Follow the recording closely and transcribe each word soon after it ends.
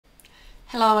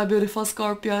Hello my beautiful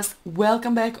Scorpios,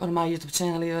 welcome back on my YouTube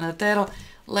channel Ivana Tarot.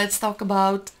 Let's talk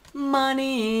about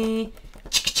money.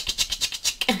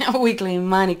 Weekly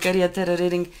money career tarot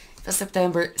reading for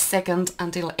September 2nd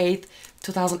until 8th,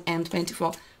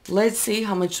 2024. Let's see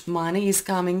how much money is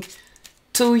coming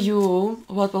to you,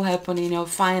 what will happen in your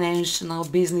financial,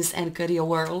 business and career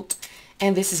world.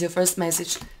 And this is your first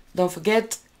message. Don't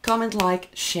forget, comment, like,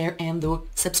 share and do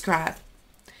subscribe.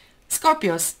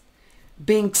 Scorpios,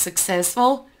 being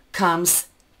successful comes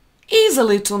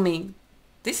easily to me.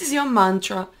 This is your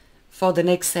mantra for the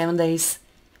next 7 days.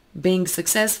 Being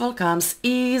successful comes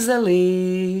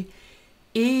easily,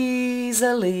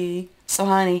 easily. So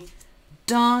honey,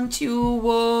 don't you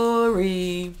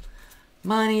worry.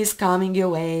 Money is coming your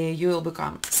way. You will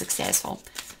become successful.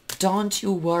 Don't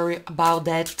you worry about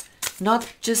that. Not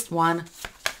just 1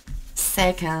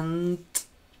 second.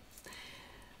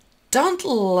 Don't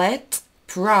let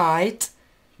pride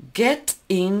get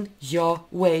in your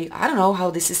way. I don't know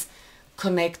how this is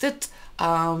connected.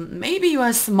 Maybe you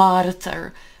are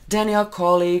smarter than your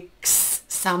colleagues,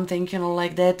 something,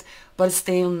 like that, but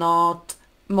still not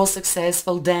more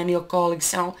successful than your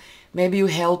colleagues. Maybe you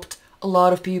helped a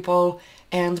lot of people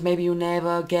and maybe you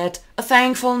never get a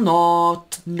thankful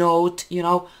note.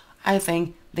 I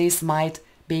think this might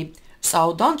be.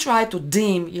 So don't try to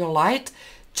dim your light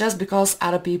just because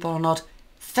other people are not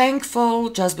thankful,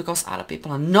 just because other people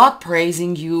are not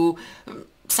praising you,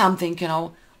 something,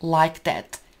 like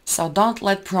that. So don't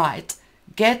let pride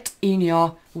get in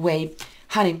your way.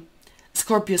 Honey,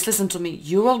 Scorpios, listen to me.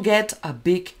 You will get a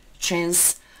big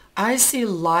chance. I see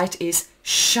light is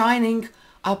shining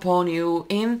upon you.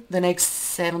 In the next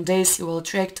 7 days, you will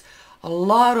attract a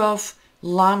lot of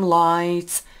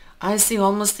limelight. I see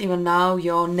almost even now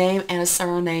your name and a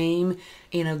surname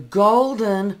in a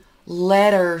golden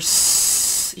letters.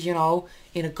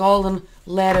 In a golden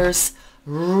letters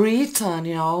written,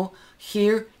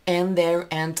 here and there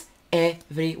and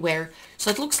everywhere.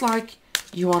 So it looks like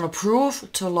you want to prove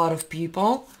to a lot of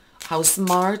people how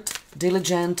smart,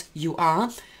 diligent you are,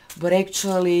 but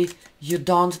actually you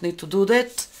don't need to do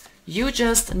that. You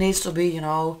just need to be,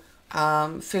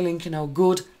 feeling,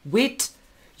 good with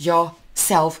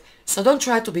yourself. So don't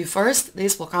try to be first.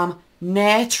 This will come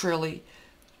naturally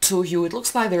to you. It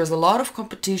looks like there's a lot of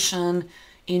competition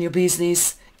in your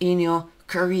business, in your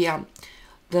career.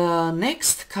 The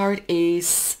next card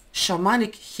is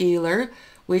Shamanic Healer,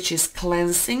 which is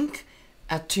cleansing,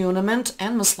 attunement,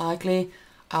 and most likely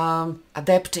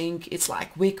adapting. It's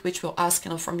like week which will ask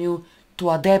from you to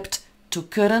adapt to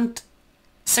current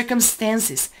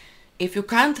circumstances. If you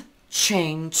can't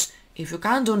change, if you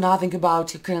can't do nothing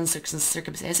about your current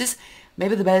circumstances,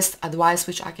 maybe the best advice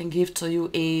which I can give to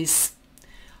you is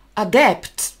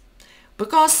adapt,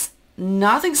 because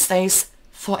nothing stays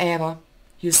forever.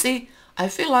 You see, I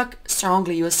feel like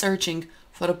strongly you are searching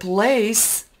for a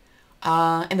place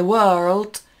in the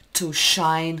world to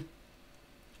shine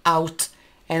out.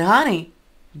 And honey,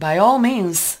 by all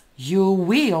means, you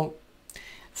will.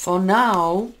 For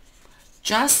now,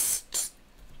 just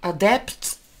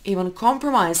adapt, even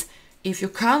compromise. If you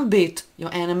can't beat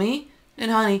your enemy, then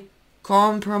honey,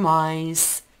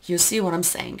 compromise. You see what I'm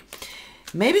saying?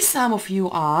 Maybe some of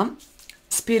you are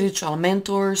spiritual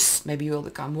mentors. Maybe you will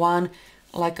become one,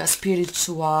 like a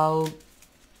spiritual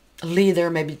leader,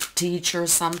 maybe teacher or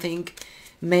something.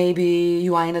 Maybe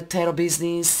you are in a tarot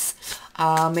business.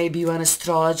 Maybe you are an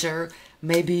astrologer.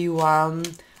 Maybe you are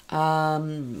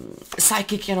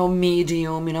psychic,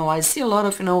 medium. I see a lot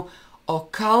of,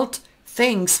 occult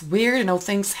things, weird,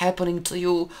 things happening to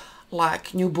you,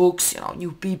 like new books,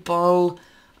 new people,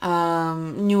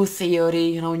 new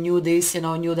theory, new this,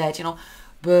 new that,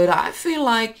 But I feel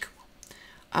like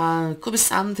it could be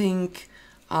something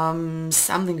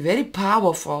very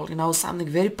powerful, something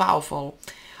very powerful.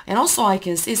 And also I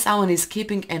can see someone is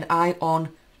keeping an eye on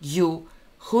you.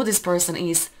 Who this person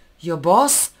is? Your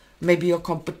boss? Maybe your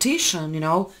competition,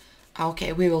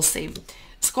 Okay, we will see.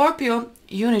 Scorpio,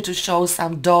 you need to show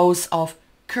some dose of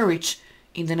courage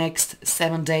in the next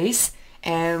 7 days.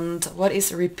 And what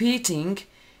is repeating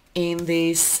in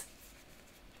this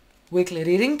weekly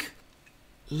reading?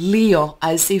 Leo.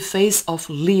 I see face of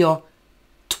Leo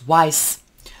twice.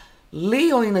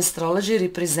 Leo in astrology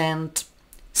represent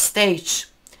stage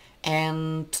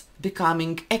and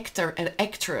becoming actor and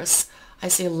actress. I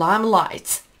see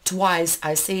limelight twice.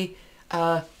 I see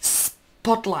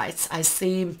spotlights. I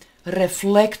see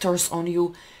reflectors on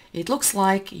you. It looks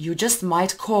like you just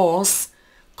might cause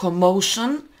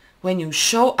commotion when you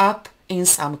show up in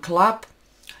some club,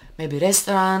 maybe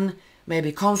restaurant,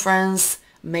 maybe conference,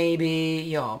 maybe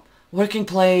your working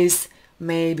place,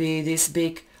 maybe this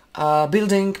big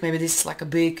building. Maybe this is like a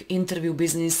big interview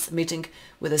business meeting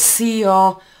with a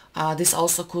CEO. This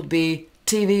also could be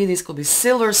TV. This could be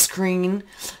silver screen.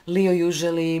 Leo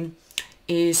usually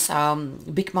is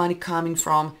big money coming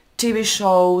from TV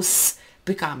shows,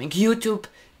 becoming YouTube,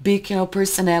 big,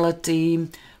 personality,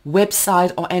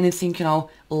 website or anything,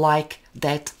 like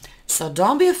that. So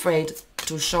don't be afraid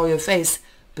to show your face,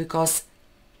 because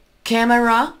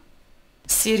camera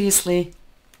seriously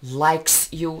likes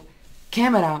you.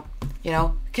 Camera,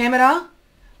 camera,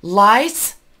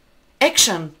 lights,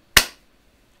 action,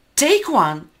 take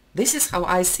one. This is how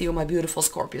I see you, my beautiful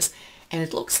Scorpios. And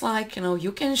it looks like,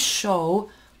 you can show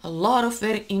a lot of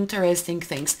very interesting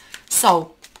things.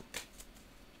 So,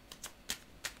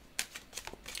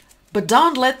 but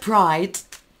don't let pride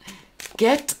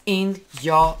get in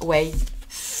your way.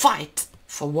 Fight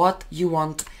for what you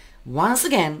want. Once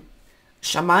again,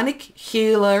 shamanic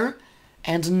healer,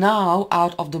 and now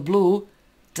out of the blue,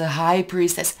 the high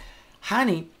priestess.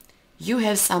 Honey, you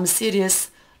have some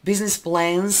serious business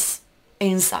plans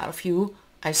inside of you.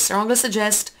 I strongly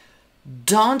suggest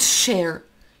don't share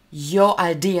your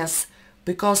ideas,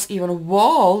 because even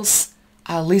walls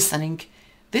are listening.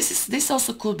 This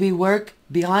also could be work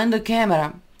behind the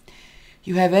camera.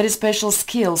 You have very special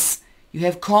skills. You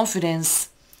have confidence.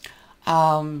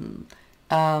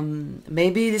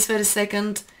 Maybe this very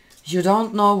second you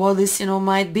don't know what this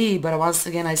might be, but once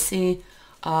again I see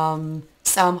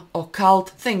some occult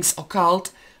things.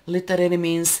 Occult literally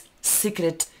means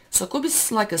secret, so it could be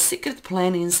like a secret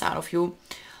plan inside of you,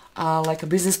 like a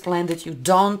business plan that you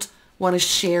don't want to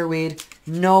share with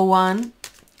no one.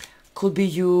 Could be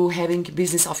you having a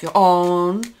business of your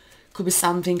own. Could be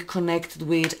something connected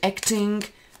with acting,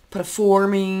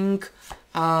 performing,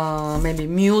 maybe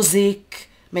music,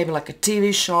 maybe like a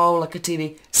TV show, like a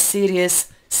TV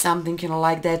series, something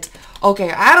like that.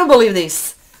 Okay, I don't believe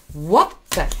this. What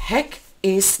the heck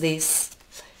is this?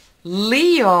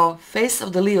 Leo, face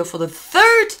of the Leo for the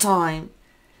third time.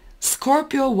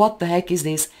 Scorpio, what the heck is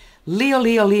this? Leo,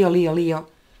 Leo, Leo, Leo, Leo.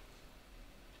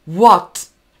 What?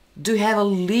 Do you have a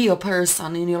Leo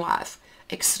person in your life?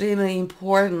 Extremely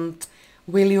important.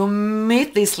 Will you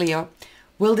meet this Leo?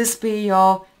 Will this be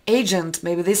your agent?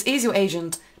 Maybe this is your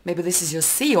agent. Maybe this is your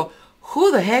CEO.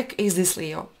 Who the heck is this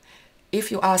Leo?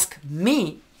 If you ask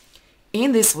me,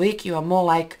 in this week you are more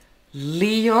like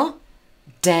Leo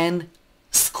than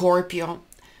Scorpio.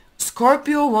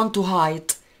 Scorpio want to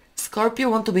hide. Scorpio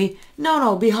want to be,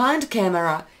 no, behind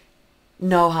camera.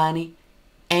 No, honey,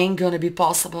 ain't gonna be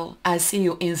possible. I see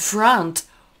you in front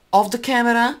of the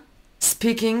camera,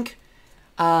 speaking,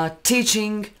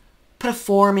 teaching,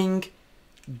 performing,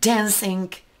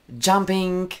 dancing,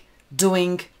 jumping,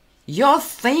 doing your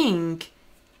thing.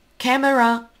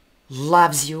 Camera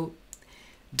loves you.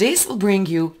 This will bring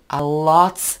you a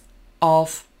lot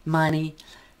of money.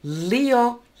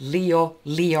 Leo, Leo,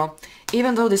 Leo.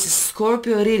 Even though this is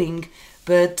Scorpio reading,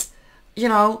 but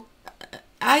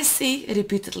I see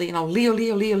repeatedly, Leo,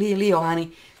 Leo, Leo, Leo, Leo,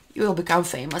 honey, you will become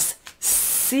famous.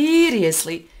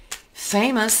 Seriously,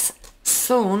 famous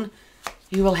soon.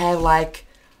 You will have like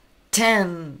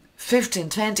 10, 15,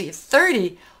 20,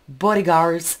 30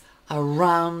 bodyguards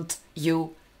around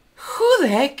you. Who the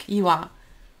heck you are?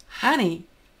 Honey,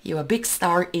 you're a big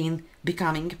star in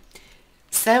becoming.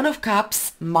 Seven of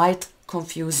Cups might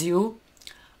confuse you.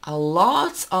 A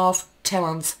lot of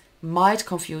talents might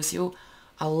confuse you.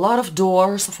 A lot of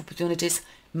doors of opportunities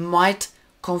might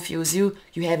confuse you.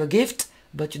 You have a gift,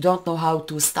 but you don't know how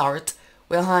to start.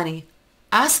 Well, honey,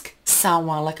 ask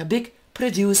someone like a big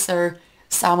producer,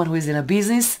 someone who is in a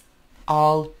business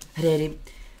already.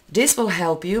 This will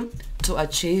help you to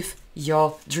achieve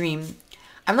your dream.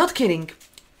 I'm not kidding.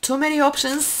 Too many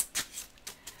options,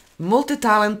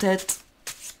 multi-talented.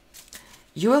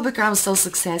 You will become so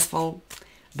successful,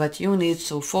 but you need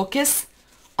to focus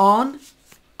on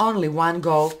only one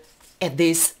goal at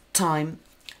this time.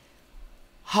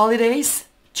 Holidays,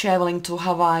 traveling to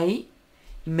Hawaii,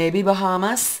 maybe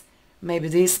Bahamas, maybe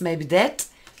this, maybe that.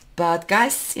 But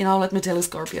guys, let me tell you,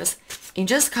 Scorpios, in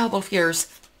just a couple of years,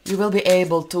 you will be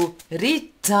able to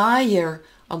retire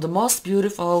on the most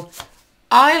beautiful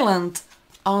island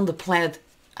on the planet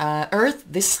Earth.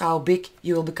 This is how big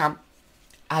you will become.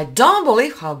 I don't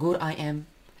believe how good I am.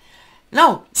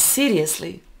 No,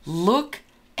 seriously, look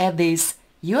at this.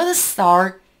 You're the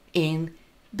star in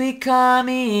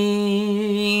becoming.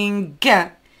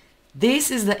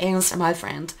 This is the answer, my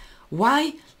friend.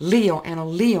 Why Leo and a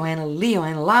Leo and a Leo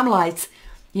and limelight?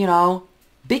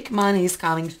 Big money is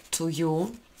coming to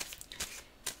you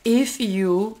if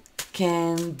you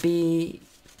can be,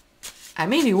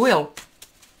 you will,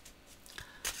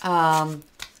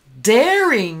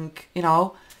 daring,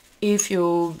 if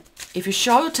you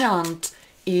show your talent,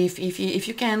 if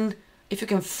you can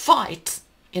fight,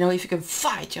 if you can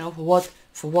fight,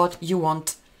 for what you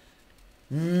want.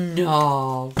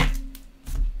 No,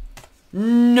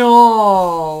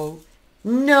 no,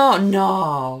 no,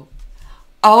 no.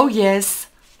 Oh yes,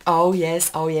 oh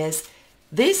yes, oh yes.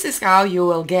 This is how you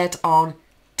will get on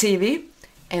TV,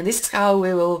 and this is how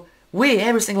we,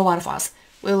 every single one of us,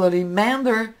 will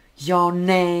remember your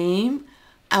name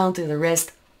until the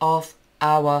rest of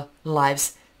our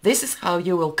lives. This is how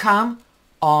you will come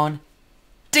on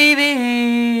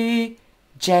TV.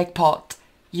 Jackpot.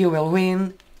 You will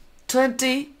win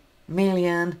 $20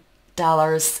 million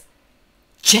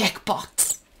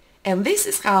jackpot. And this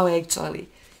is how actually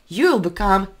you'll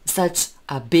become such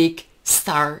a big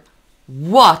star.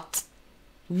 What?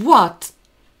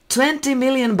 20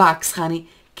 million bucks, honey.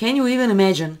 Can you even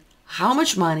imagine how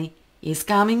much money is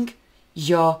coming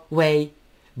your way?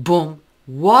 Boom.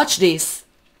 Watch this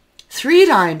 3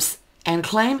 times and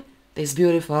claim this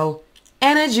beautiful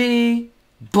energy.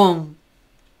 Boom.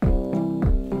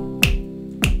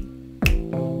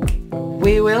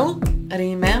 We will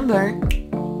remember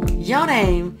your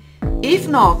name. If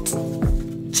not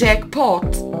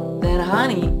jackpot, then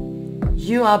honey,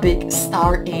 you are a big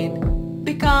star in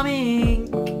becoming.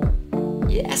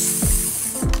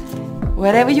 Yes.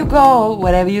 Wherever you go,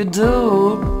 whatever you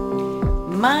do,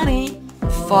 money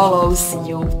follows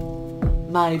you.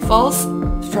 Money falls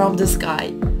from the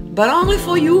sky. But only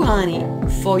for you, honey.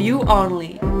 For you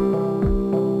only.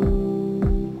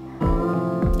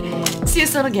 See you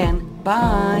soon again.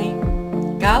 Bye.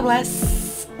 God bless.